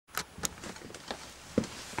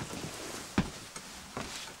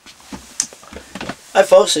Hi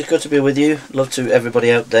folks, it's good to be with you. Love to everybody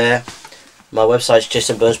out there. My website's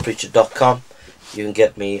jasonburnspreacher.com. You can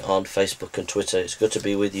get me on Facebook and Twitter. It's good to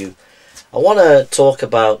be with you. I want to talk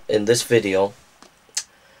about, in this video,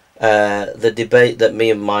 the debate that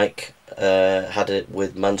me and Mike had it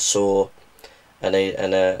with Mansur and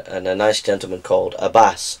a nice gentleman called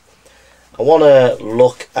Abbas. I want to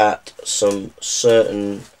look at some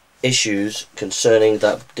certain issues concerning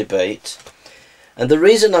that debate. And the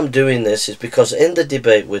reason I'm doing this is because in the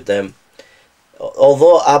debate with them,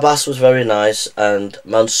 although Abbas was very nice and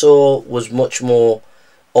Mansur was much more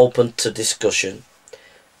open to discussion,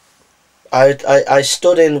 I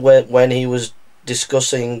stood in when he was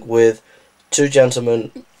discussing with two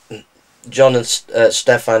gentlemen, John and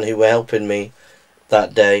Stefan, who were helping me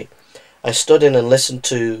that day. I stood in and listened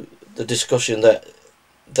to the discussion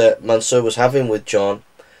that Mansur was having with John,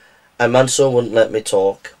 and Mansur wouldn't let me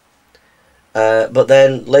talk. But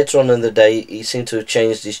then later on in the day, he seemed to have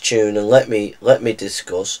changed his tune and let me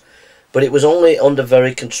discuss. But it was only under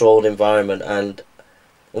very controlled environment, and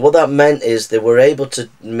what that meant is they were able to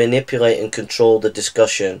manipulate and control the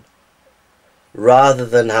discussion rather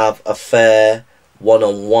than have a fair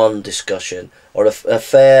one-on-one discussion, or a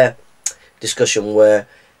fair discussion where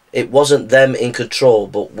it wasn't them in control,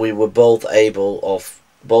 but we were both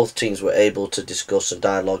teams were able to discuss and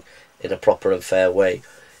dialogue in a proper and fair way,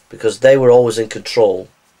 because they were always in control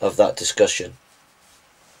of that discussion.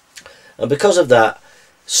 And because of that,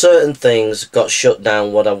 certain things got shut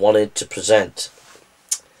down what I wanted to present.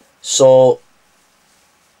 So,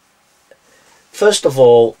 first of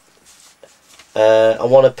all, I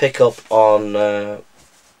want to pick up on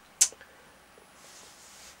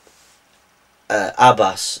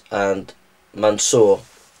Abbas and Mansur,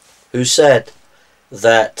 who said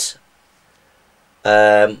that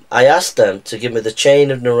I asked them to give me the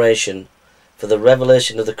chain of narration for the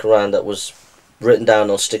revelation of the Quran that was written down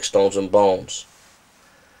on sticks, stones and bones.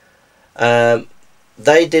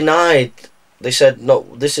 They denied. They said, no,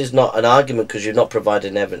 this is not an argument because you're not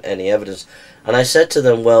providing any evidence. And I said to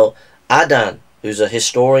them, well, Adan, who's a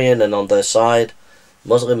historian and on their side,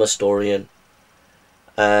 Muslim historian,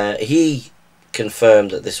 he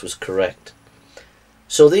confirmed that this was correct.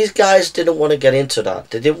 So these guys didn't want to get into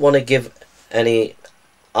that. They didn't want to give any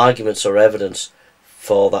arguments or evidence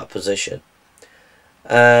for that position.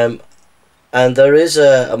 And there is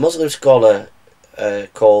a Muslim scholar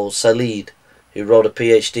called Salid, who wrote a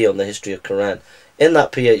PhD on the history of Quran. In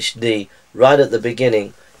that PhD, right at the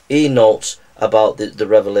beginning, he notes about the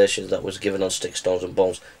revelation that was given on sticks, stones and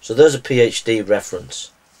bones. So there's a PhD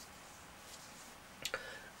reference.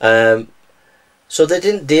 So they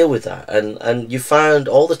didn't deal with that, and you found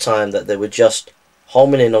all the time that they were just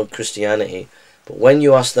homing in on Christianity, but when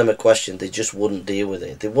you asked them a question, they just wouldn't deal with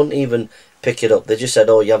it. They wouldn't even pick it up. They just said,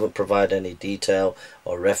 oh, you haven't provided any detail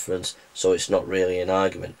or reference, so it's not really an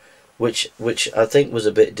argument, which I think was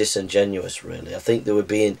a bit disingenuous, really. I think they were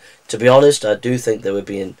being, to be honest, I do think they were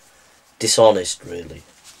being dishonest, really.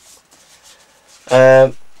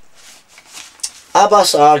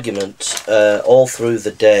 Abbas' argument all through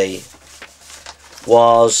the day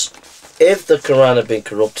was, if the Quran had been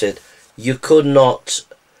corrupted, you could not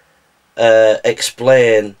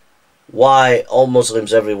explain why all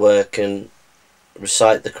Muslims everywhere can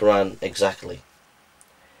recite the Quran exactly.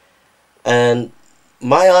 And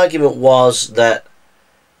my argument was that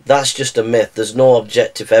that's just a myth. There's no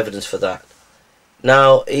objective evidence for that.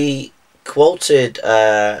 Now, he quoted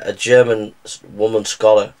a German woman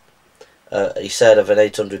scholar. He said of an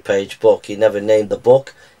 800-page book. He never named the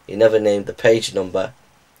book. He never named the page number.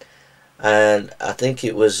 And I think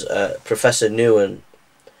it was Professor Nguyen,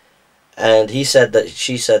 and she said that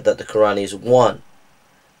the Quran is one.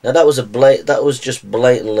 Now that was just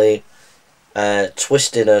blatantly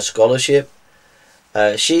twisting her scholarship.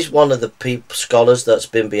 She's one of the scholars that's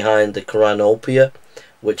been behind the Quranopia,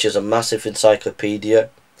 which is a massive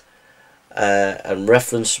encyclopedia and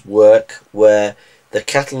reference work where they're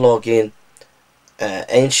cataloguing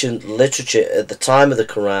ancient literature at the time of the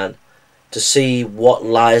Quran to see what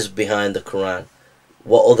lies behind the Quran,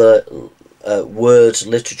 what other words,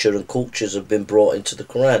 literature and cultures have been brought into the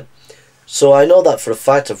Quran. So I know that for a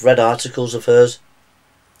fact. I've read articles of hers.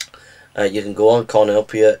 You can go on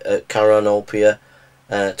Quranopia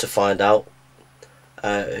to find out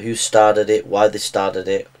who started it, why they started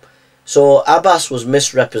it. So Abbas was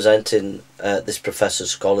misrepresenting this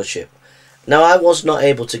professor's scholarship. Now, I was not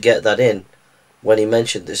able to get that in when he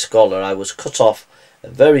mentioned this scholar. I was cut off at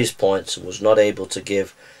various points and was not able to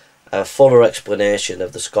give a fuller explanation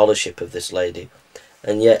of the scholarship of this lady.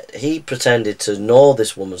 And yet he pretended to know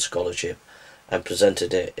this woman's scholarship and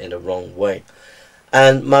presented it in a wrong way.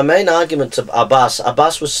 And my main argument to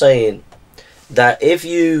Abbas was saying that if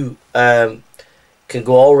you can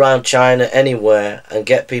go all around China anywhere and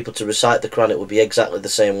get people to recite the Quran, it would be exactly the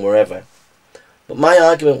same wherever. But my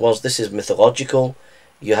argument was, this is mythological.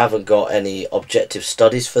 You haven't got any objective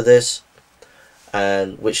studies for this,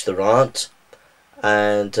 and which there aren't,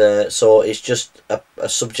 and so it's just a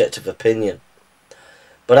subjective opinion.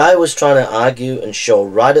 But I was trying to argue and show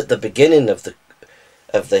right at the beginning of the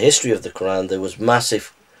history of the Quran there was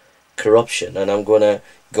massive corruption, and I'm going to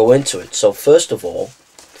go into it. So first of all,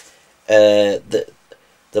 the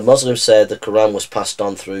Muslims said the Quran was passed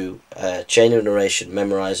on through chain of narration,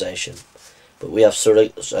 memorization. But we have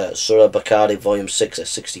Surah Bukhari, Volume 6 at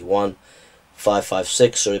 61,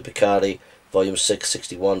 556, Surah Bukhari, Volume 6,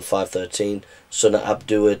 61, 513, Sunnah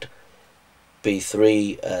Abdu'ad,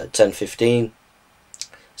 B3, 1015,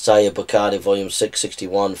 Sahih Bukhari, Volume 6,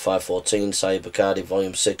 61, 514, Sahih Bukhari,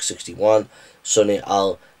 Volume 6, 61, Sunnah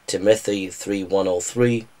Al-Tirmidhi,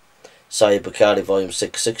 3103, Sahih Bukhari, Volume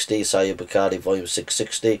 660, Sahih Bukhari, Volume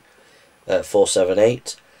 660,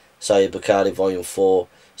 478, Sahih Bukhari, Volume 4,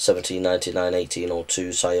 1799, 1802,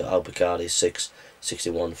 Sahih Al-Bukhari, 6,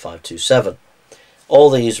 61, 527. All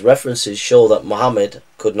these references show that Muhammad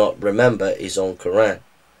could not remember his own Quran.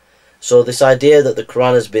 So this idea that the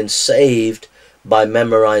Quran has been saved by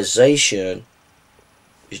memorization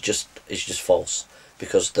is just false,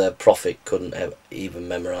 because the Prophet couldn't even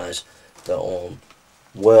memorize their own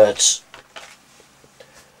words.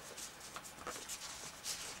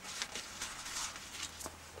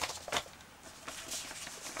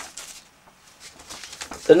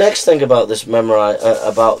 The next thing about this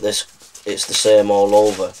it's the same all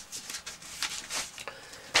over.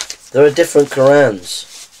 There are different Qurans.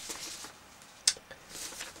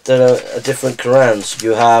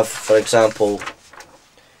 You have, for example,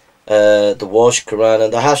 the Warsh Quran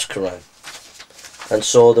and the Hafs Quran, and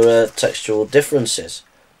so there are textual differences.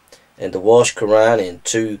 In the Warsh Quran, in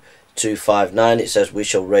 2:259, it says, "We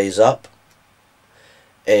shall raise up."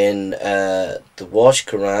 In the Warsh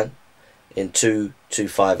Quran, in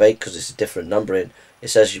 2:258, because it's a different numbering, it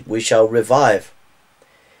says, "We shall revive."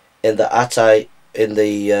 In the Hafs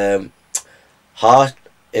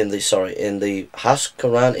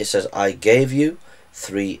Quran, it says, "I gave you,"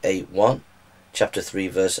 381, chapter 3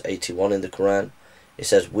 verse 81 in the Quran. It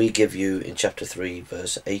says, "We give you" in chapter 3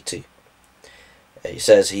 verse 80. It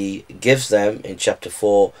says he gives them in chapter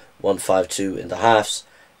 4 152 in the Hafs,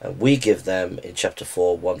 and we give them in chapter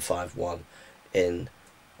 4 151 in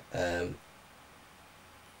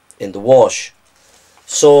the Warsh.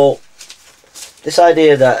 So this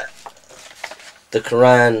idea that the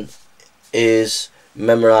Quran is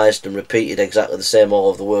memorized and repeated exactly the same all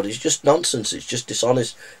over the world is just nonsense. It's just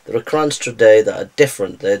dishonest. There are Qurans today that are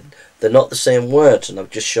different. They're not the same words, and I've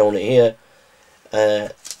just shown it here.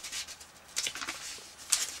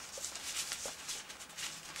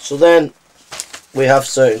 So then we have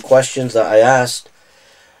certain questions that I asked.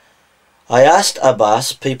 I asked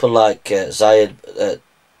Abbas, people like Zayed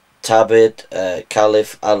Tabid,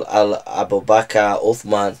 Caliph Abu Bakr,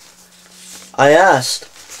 Uthman. I asked,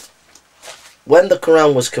 when the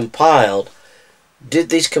Quran was compiled, did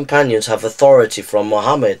these companions have authority from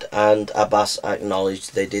Muhammad? And Abbas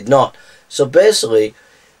acknowledged they did not. So basically,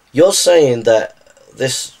 you're saying that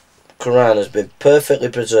this Quran has been perfectly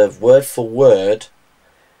preserved word for word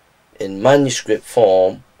in manuscript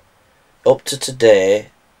form up to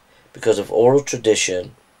today because of oral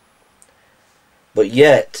tradition, but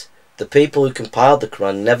yet the people who compiled the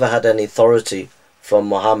Quran never had any authority from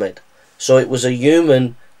Muhammad. So it was a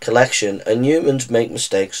human collection, and humans make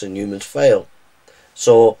mistakes and humans fail.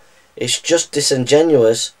 So it's just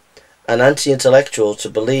disingenuous and anti-intellectual to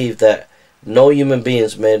believe that no human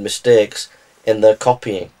beings made mistakes in their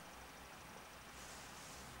copying.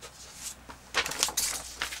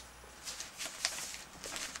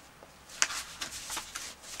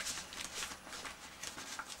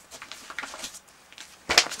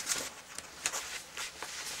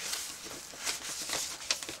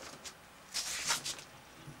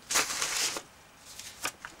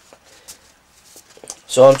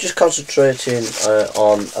 So I'm just concentrating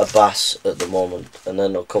on Abbas at the moment, and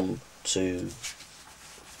then I'll come to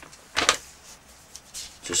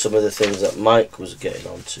some of the things that Mike was getting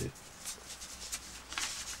onto.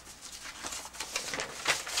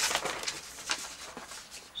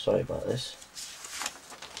 Sorry about this.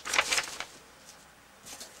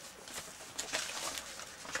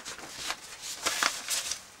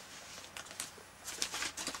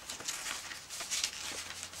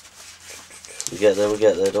 We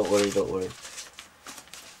get there, don't worry.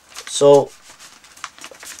 So,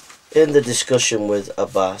 in the discussion with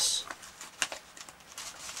Abbas,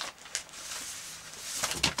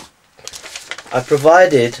 I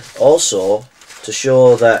provided also, to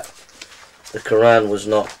show that the Quran was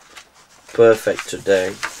not perfect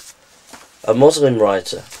today, a Muslim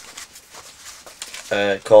writer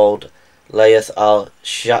called Layth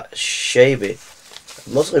al-Shaybi, a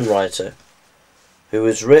Muslim writer who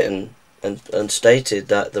has written and stated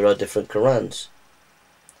that there are different Qurans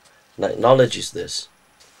and acknowledges this.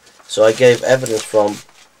 So I gave evidence from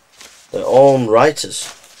their own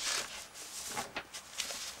writers.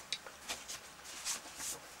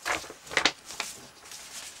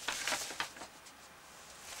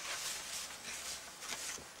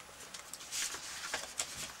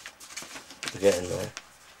 We're getting there.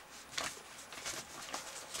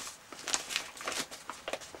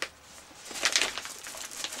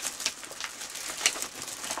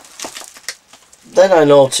 Then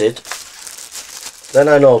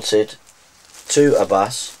I noted to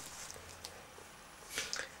Abbas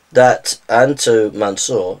that, and to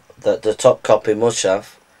Mansur, that the top copy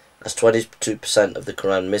Mushaf has 22% of the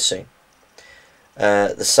Quran missing.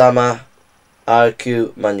 The Sama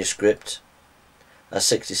RQ manuscript has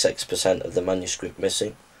 66% of the manuscript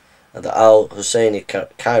missing, and the Al Husseini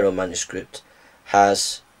Cairo manuscript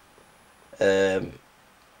has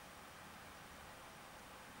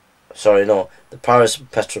the Paris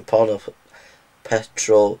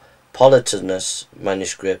Petropolitanus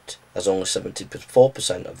manuscript has only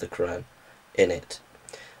 74% of the Quran in it.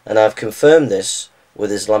 And I've confirmed this with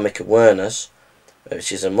Islamic Awareness,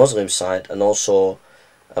 which is a Muslim site, and also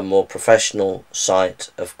a more professional site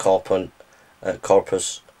of Corpus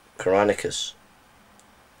Quranicus.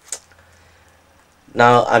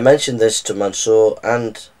 Now, I mentioned this to Mansur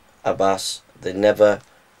and Abbas. They never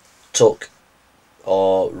took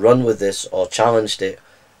or run with this or challenged it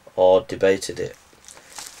or debated it.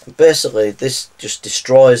 And basically, this just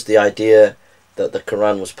destroys the idea that the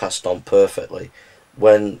Quran was passed on perfectly,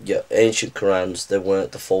 when your ancient Qurans, they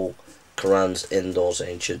weren't the full Qurans in those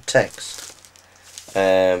ancient texts.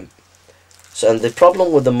 And the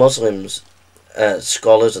problem with the Muslims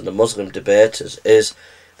scholars and the Muslim debaters is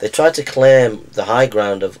they try to claim the high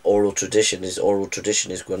ground of oral tradition is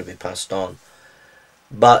going to be passed on,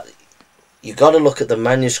 but you got to look at the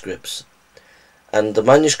manuscripts, and the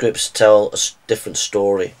manuscripts tell a different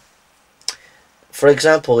story. For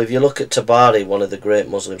example, if you look at Tabari, one of the great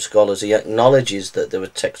Muslim scholars, he acknowledges that there were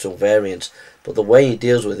textual variants, but the way he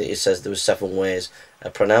deals with it, he says there were 7 ways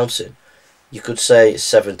of pronouncing. You could say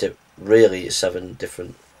 7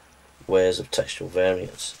 different ways of textual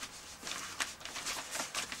variants.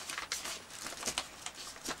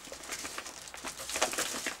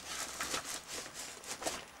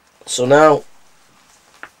 So now,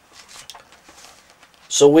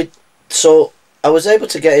 so I was able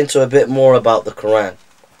to get into a bit more about the Quran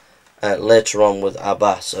later on with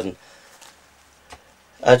Abbas, and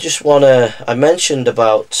I just I mentioned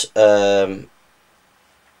about to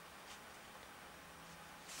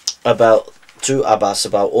Abbas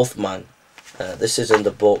about Uthman. This is in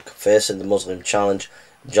the book Facing the Muslim Challenge,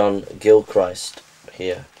 John Gilchrist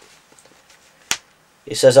here.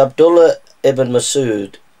 He says, Abdullah ibn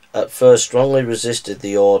Masud at first strongly resisted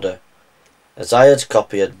the order, as Ayad's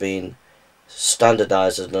copy had been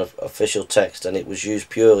standardized as an official text, and it was used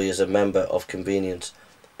purely as a member of convenience,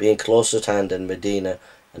 being close at hand in Medina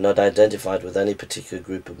and not identified with any particular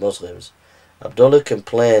group of Muslims. Abdullah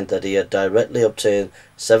complained that he had directly obtained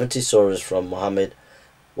 70 surahs from Muhammad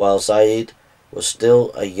while Zayd was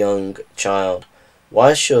still a young child.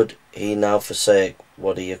 Why should he now forsake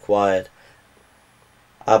what he acquired?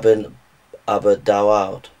 Abu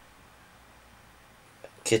Dawud,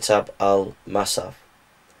 Kitab al-Masaf,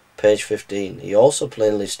 page 15. He also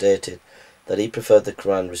plainly stated that he preferred the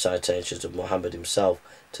Quran recitations of Muhammad himself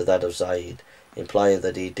to that of Zayd, implying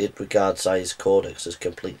that he did regard Zayd's codex as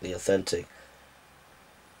completely authentic,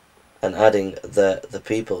 and adding that the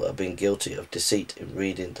people have been guilty of deceit in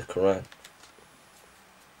reading the Quran.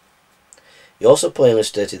 He also plainly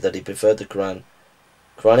stated that he preferred the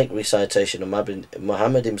Quranic recitation of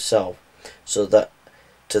Muhammad himself to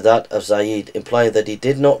that of Zayd, implying that he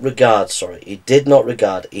did not regard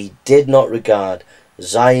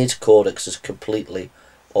Zayd's codex as completely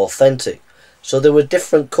authentic. So there were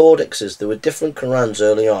different codexes, there were different Qurans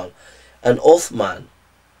early on, and Uthman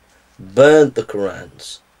burnt the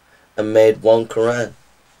Qurans and made one Quran.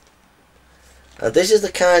 And this is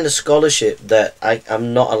the kind of scholarship that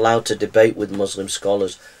I'm not allowed to debate with Muslim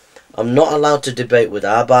scholars. I'm not allowed to debate with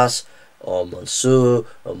Abbas or Mansur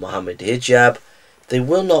or Muhammad Hijab. They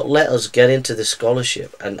will not let us get into this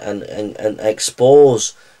scholarship and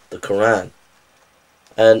expose the Quran.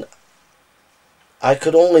 And I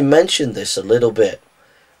could only mention this a little bit,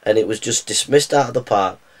 and it was just dismissed out of the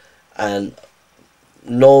park, and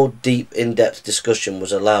no deep, in-depth discussion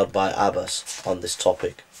was allowed by Abbas on this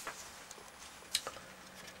topic.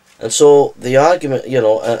 And so the argument, you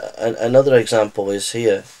know, another example is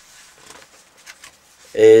here,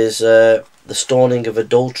 is the stoning of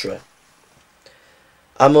adulterer.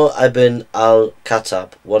 Amr ibn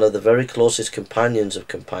al-Khattab, one of the very closest companions of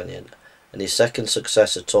companion, and his second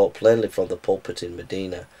successor, taught plainly from the pulpit in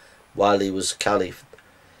Medina, while he was caliph,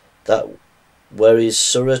 that whereas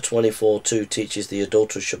Surah 24:2 teaches the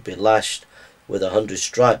adulterer should be lashed with 100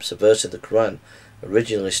 stripes, a verse in the Quran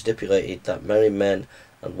originally stipulated that married men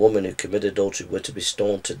and women who commit adultery were to be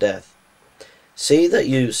stoned to death. See that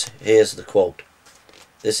you, here's the quote,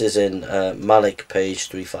 this is in Malik, page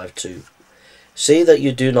 352. See that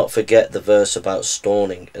you do not forget the verse about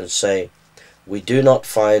stoning, and say, we do not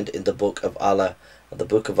find in the book of Allah, and the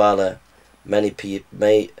book of Allah, may peace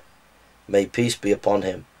be upon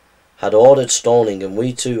him, had ordered stoning, and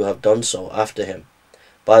we too have done so after him.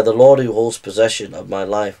 By the Lord who holds possession of my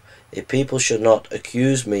life, if people should not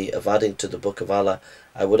accuse me of adding to the book of Allah,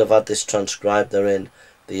 I would have had this transcribed therein,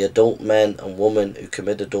 the adult men and women who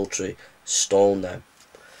commit adultery, stone them.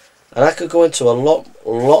 And I could go into a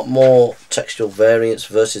lot more textual variants,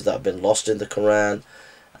 verses that have been lost in the Quran,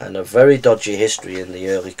 and a very dodgy history in the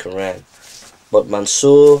early Quran. But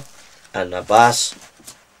Mansur and Abbas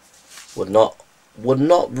were not willing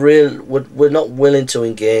to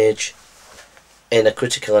engage in a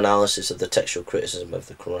critical analysis of the textual criticism of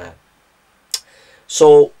the Quran.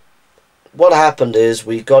 So what happened is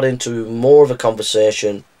we got into more of a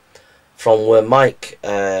conversation from where Mike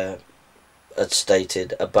had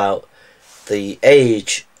stated about the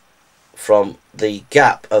age, from the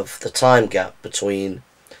gap of the time gap between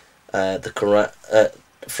the Quran,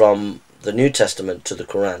 from the New Testament to the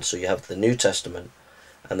Quran. So you have the New Testament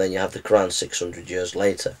and then you have the Quran 600 years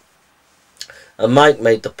later. And Mike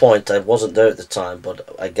made the point, I wasn't there at the time,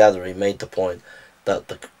 but I gather he made the point that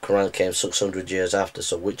the Quran came 600 years after,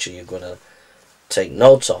 so which are you going to take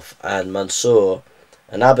notes of? And Mansur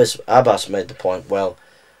and Abbas made the point, well,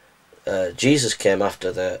 Jesus came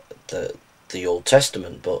after the Old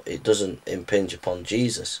Testament, but it doesn't impinge upon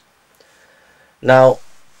Jesus. Now,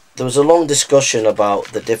 there was a long discussion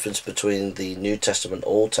about the difference between the New Testament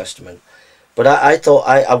and Old Testament, but I thought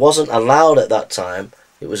I wasn't allowed at that time,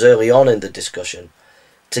 it was early on in the discussion,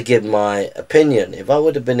 to give my opinion. If I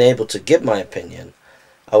would have been able to give my opinion,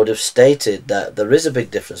 I would have stated that there is a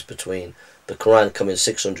big difference between the Quran coming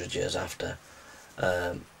 600 years after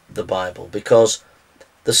the Bible, because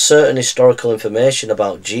there's certain historical information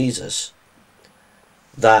about Jesus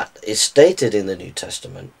that is stated in the New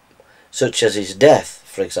Testament, such as his death,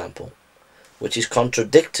 for example, which is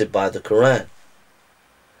contradicted by the Quran.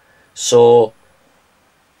 So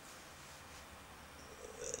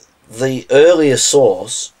the earlier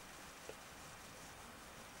source,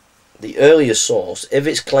 if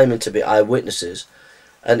it's claiming to be eyewitnesses,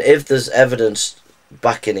 and if there's evidence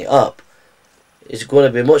backing it up, is going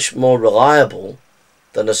to be much more reliable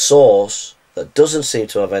than a source that doesn't seem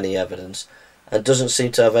to have any evidence and doesn't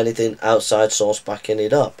seem to have anything outside source backing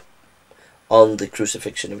it up on the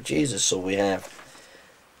crucifixion of Jesus. So we have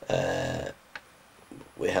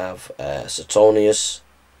Suetonius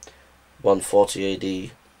 140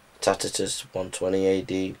 AD, Tacitus 120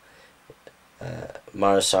 AD,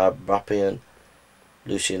 Marasar Brapian,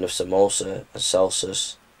 Lucian of Samosa, and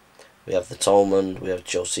Celsus. We have the Talmud, we have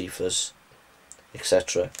Josephus,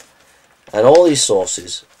 etc. And all these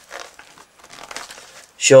sources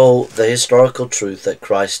show the historical truth that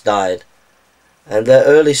Christ died, and they're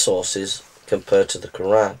early sources compared to the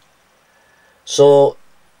Quran. So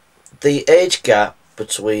the age gap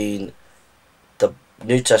between the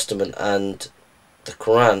New Testament and the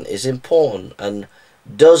Quran is important and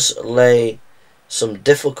does lay some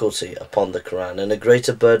difficulty upon the Quran and a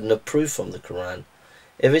greater burden of proof from the Quran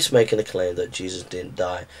if it's making a claim that Jesus didn't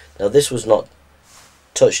die. Now, this was not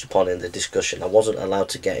touched upon in the discussion. I wasn't allowed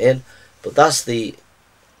to get in, but that's the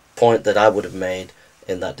point that I would have made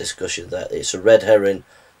in that discussion, that it's a red herring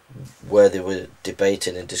where they were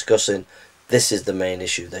debating and discussing. This is the main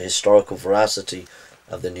issue, the historical veracity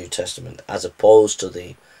of the New Testament, as opposed to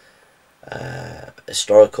the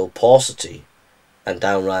historical paucity and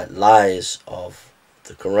downright lies of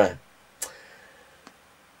the Quran.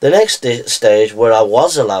 The next stage where I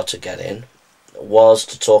was allowed to get in was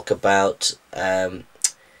to talk about the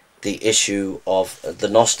issue of the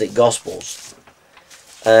Gnostic Gospels,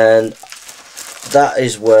 and that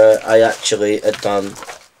is where I actually had done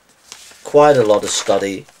quite a lot of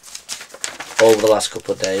study over the last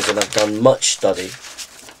couple of days, and I've done much study.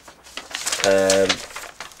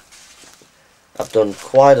 I've done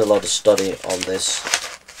quite a lot of study on this,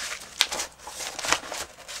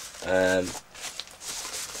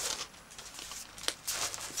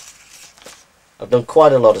 I've done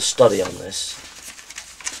quite a lot of study on this.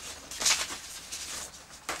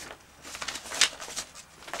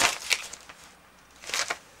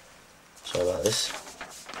 Sorry about this.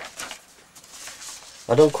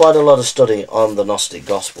 I've done quite a lot of study on the Gnostic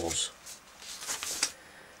Gospels,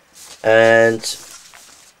 and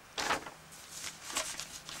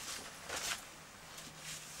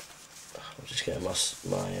I'm just getting my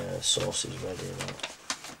sources ready now.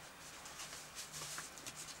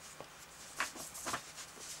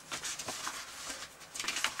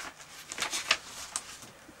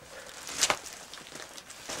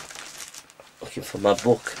 Looking for my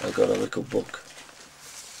book. I got a little book.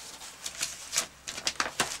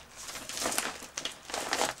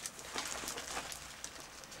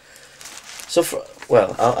 So,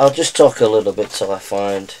 well, I'll just talk a little bit till I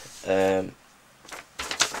find.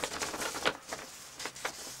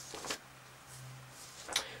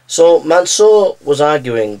 So Mansur was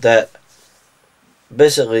arguing that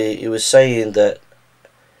basically he was saying that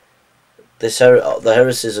the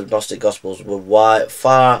heresies of Gnostic Gospels were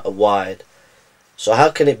far and wide. So how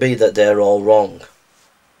can it be that they're all wrong?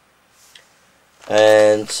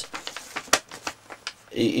 And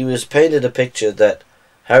he was painted a picture that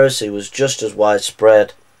heresy was just as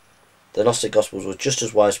widespread, the Gnostic Gospels were just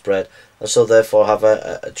as widespread, and so therefore have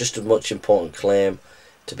a just as much important claim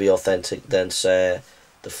to be authentic than, say,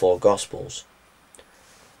 the four Gospels.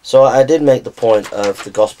 So I did make the point of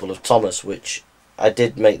the Gospel of Thomas, which I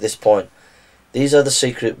did make this point. These are the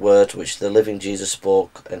secret words which the living Jesus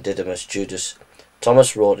spoke, and Didymus Judas.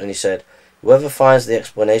 Thomas wrote, and he said, whoever finds the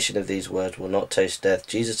explanation of these words will not taste death.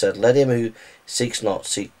 Jesus said, let him who seeks not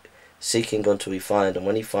seeking unto he find, and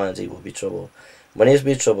when he finds he will be troubled. When he has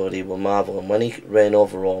been troubled he will marvel, and when he reign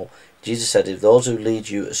over all. Jesus said, if those who lead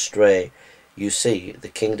you astray you see, the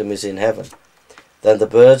kingdom is in heaven. Then the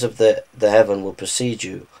birds of the heaven will precede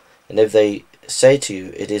you, and if they say to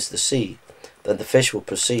you, it is the sea, then the fish will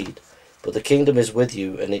proceed. But the kingdom is with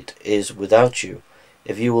you, and it is without you.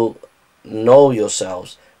 If you will know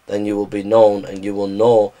yourselves, then you will be known, and you will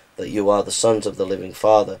know that you are the sons of the living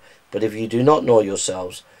Father. But if you do not know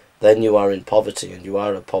yourselves, then you are in poverty, and you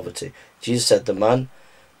are in poverty. Jesus said, the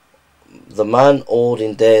man old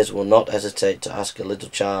in days will not hesitate to ask a little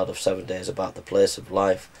child of 7 days about the place of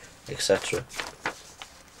life, etc.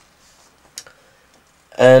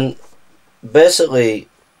 And basically,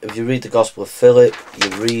 if you read the Gospel of Philip, you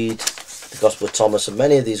read the Gospel of Thomas, and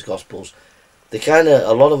many of these Gospels,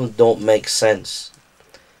 a lot of them don't make sense.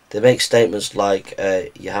 They make statements like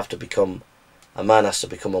a man has to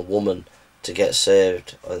become a woman to get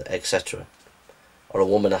saved, etc. Or a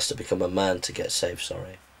woman has to become a man to get saved,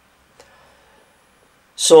 sorry.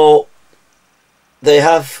 So, they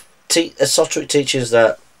have esoteric teachings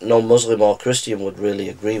that no Muslim or Christian would really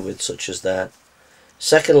agree with, such as that.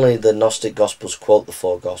 Secondly, the Gnostic Gospels quote the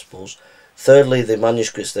four Gospels. Thirdly, the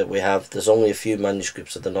manuscripts that we have, there's only a few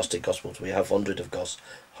manuscripts of the Gnostic Gospels. We have hundreds of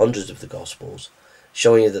the Gospels,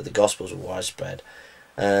 showing you that the Gospels were widespread.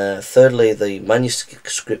 Thirdly, the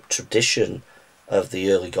manuscript tradition of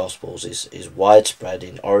the early Gospels is widespread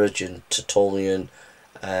in Origen, Tertullian,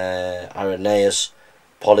 Irenaeus,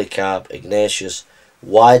 Polycarp, Ignatius,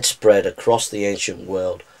 widespread across the ancient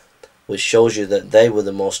world, which shows you that they were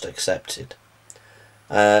the most accepted.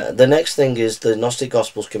 The next thing is the Gnostic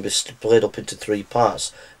Gospels can be split up into three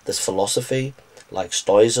parts. There's philosophy, like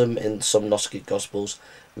Stoicism in some Gnostic Gospels,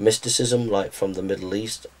 mysticism, like from the Middle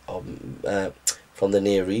East, or from the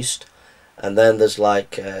Near East, and then there's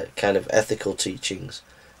like kind of ethical teachings.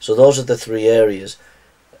 So those are the three areas.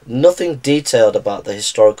 Nothing detailed about the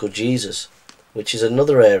historical Jesus, which is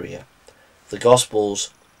another area. The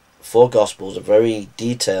Gospels, four Gospels, are very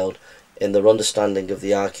detailed in their understanding of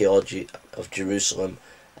the archaeology of Jerusalem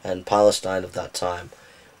and Palestine of that time,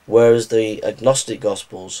 whereas the Gnostic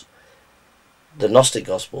Gospels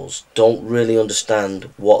don't really understand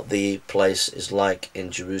what the place is like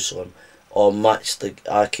in Jerusalem or match the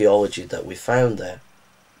archaeology that we found there.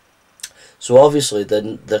 So obviously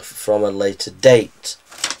they're from a later date.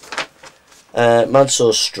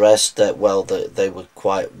 Mansur stressed that, well, they were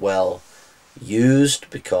quite well used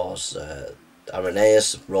because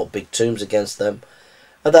Irenaeus wrote big tombs against them,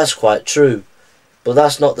 and that's quite true. But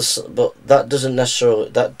that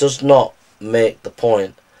does not make the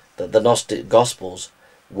point that the Gnostic Gospels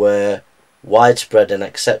were widespread and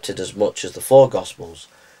accepted as much as the four Gospels.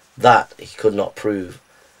 That he could not prove,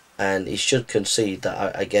 and he should concede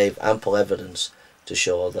that I gave ample evidence to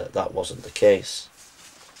show that that wasn't the case.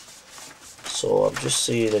 So I'm just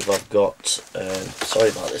seeing if I've got, sorry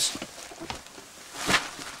about this.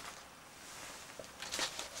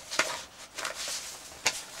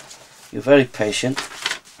 You're very patient.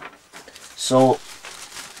 So,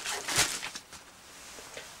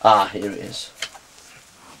 here it is.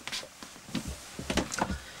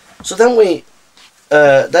 So then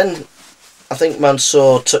then I think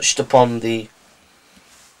Mansur touched upon the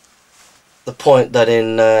point that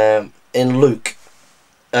in Luke,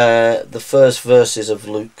 the first verses of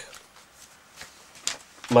Luke,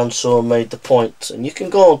 Mansur made the point, and you can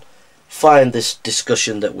go and find this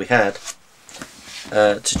discussion that we had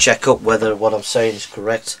to check up whether what I'm saying is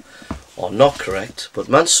correct or not correct. But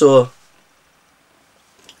Mansur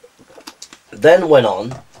then went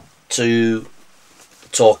on to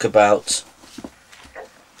talk about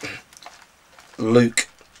Luke's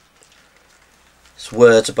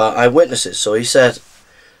words about eyewitnesses. So he said,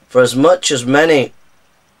 "For as much as many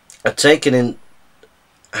are taken in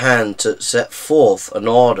hand to set forth an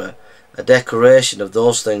order, a declaration of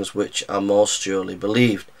those things which are most surely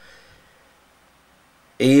believed,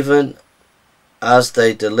 even as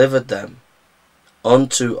they delivered them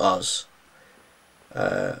unto us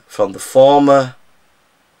from the former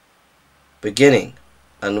beginning,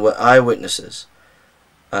 and were eyewitnesses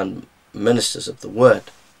and ministers of the word."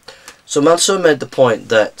 So Mansur made the point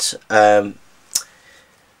that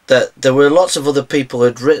that there were lots of other people who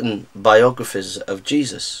had written biographies of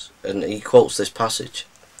Jesus, and he quotes this passage.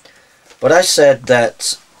 But I said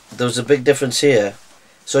that there was a big difference here.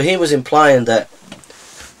 So he was implying that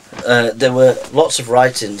there were lots of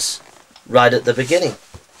writings right at the beginning.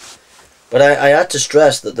 But I had to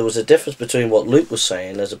stress that there was a difference between what Luke was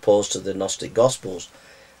saying as opposed to the Gnostic Gospels.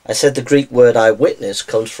 I said the Greek word eyewitness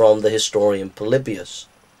comes from the historian Polybius.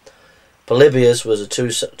 Polybius was a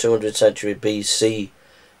 200th century BC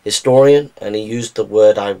historian, and he used the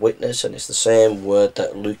word eyewitness, and it's the same word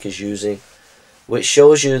that Luke is using, which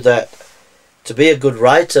shows you that to be a good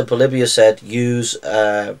writer, Polybius said, use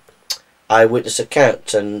eyewitness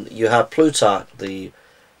accounts. And you have Plutarch, the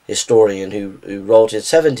historian who wrote in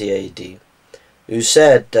 70 AD, who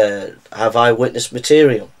said have eyewitness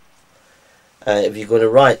material if you're going to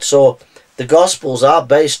write. So the Gospels are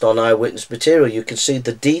based on eyewitness material. You can see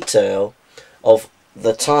the detail of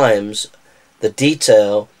the times, the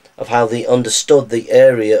detail of how they understood the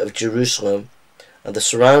area of Jerusalem and the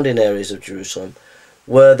surrounding areas of Jerusalem,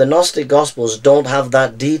 where the Gnostic Gospels don't have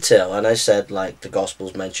that detail. And I said, like, the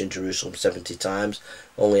Gospels mention Jerusalem 70 times,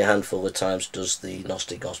 only a handful of times does the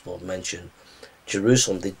Gnostic Gospel mention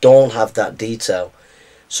Jerusalem. They don't have that detail.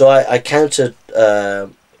 So I countered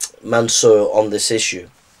Mansur on this issue.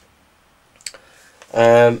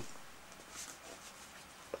 I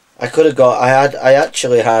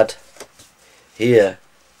actually had here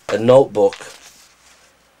a notebook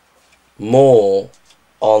more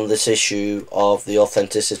on this issue of the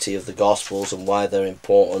authenticity of the Gospels and why they're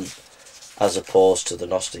important as opposed to the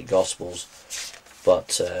Gnostic Gospels,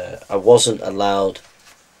 but I wasn't allowed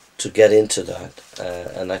to get into that,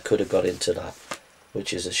 and I could have got into that,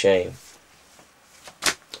 which is a shame.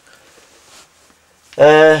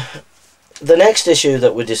 The next issue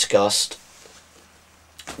that we discussed,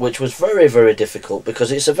 which was very, very difficult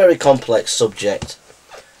because it's a very complex subject,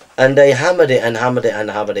 and they hammered it and hammered it and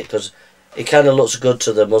hammered it because it kind of looks good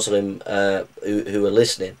to the Muslim who are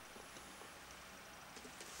listening.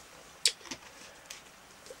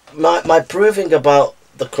 My proving about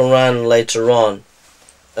the Quran later on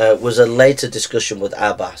was a later discussion with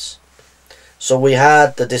Abbas. So we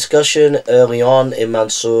had the discussion early on in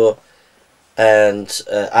Mansur and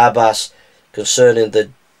Abbas concerning the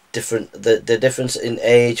difference in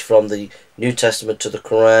age from the New Testament to the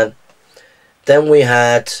Quran. Then we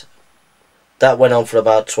had that went on for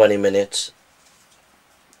about 20 minutes.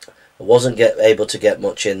 I wasn't able to get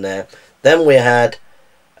much in there. Then we had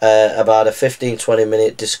about a 15-20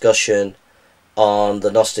 minute discussion on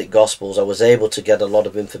the Gnostic Gospels. I was able to get a lot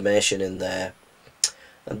of information in there.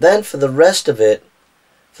 And then for the rest of it,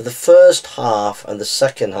 for the first half and the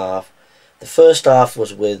second half, the first half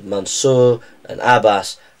was with Mansur and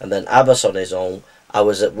Abbas, and then Abbas on his own. We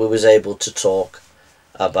was able to talk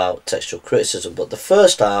about textual criticism. But the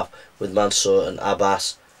first half with Mansur and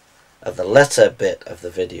Abbas of the letter bit of the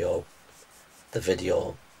video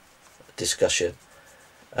discussion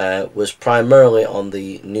was primarily on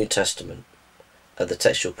the New Testament and the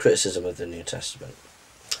textual criticism of the New Testament.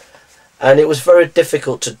 And it was very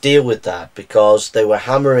difficult to deal with that because they were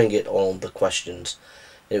hammering it on the questions.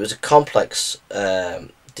 It was a complex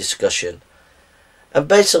discussion. And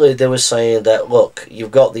basically they were saying that, look,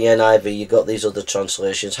 you've got the NIV, you've got these other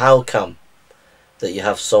translations. How come that you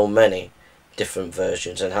have so many different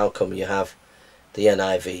versions? And how come you have the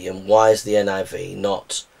NIV? And why is the NIV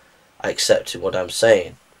not accepting what I'm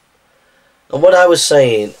saying? And what I was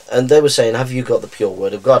saying, and they were saying, have you got the pure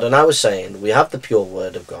word of God? And I was saying, we have the pure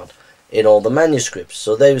word of God in all the manuscripts.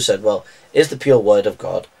 So they said, well, is the pure word of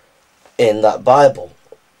God in that Bible,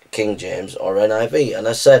 King James or NIV? And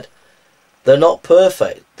I said, they're not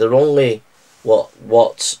perfect. They're only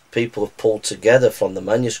what people have pulled together from the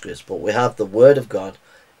manuscripts. But we have the word of God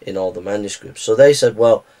in all the manuscripts. So they said,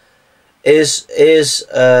 well,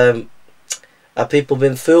 have people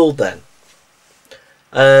been fooled then?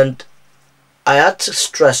 And I had to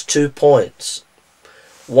stress 2 points.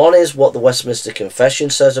 One is what the Westminster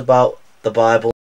Confession says about the Bible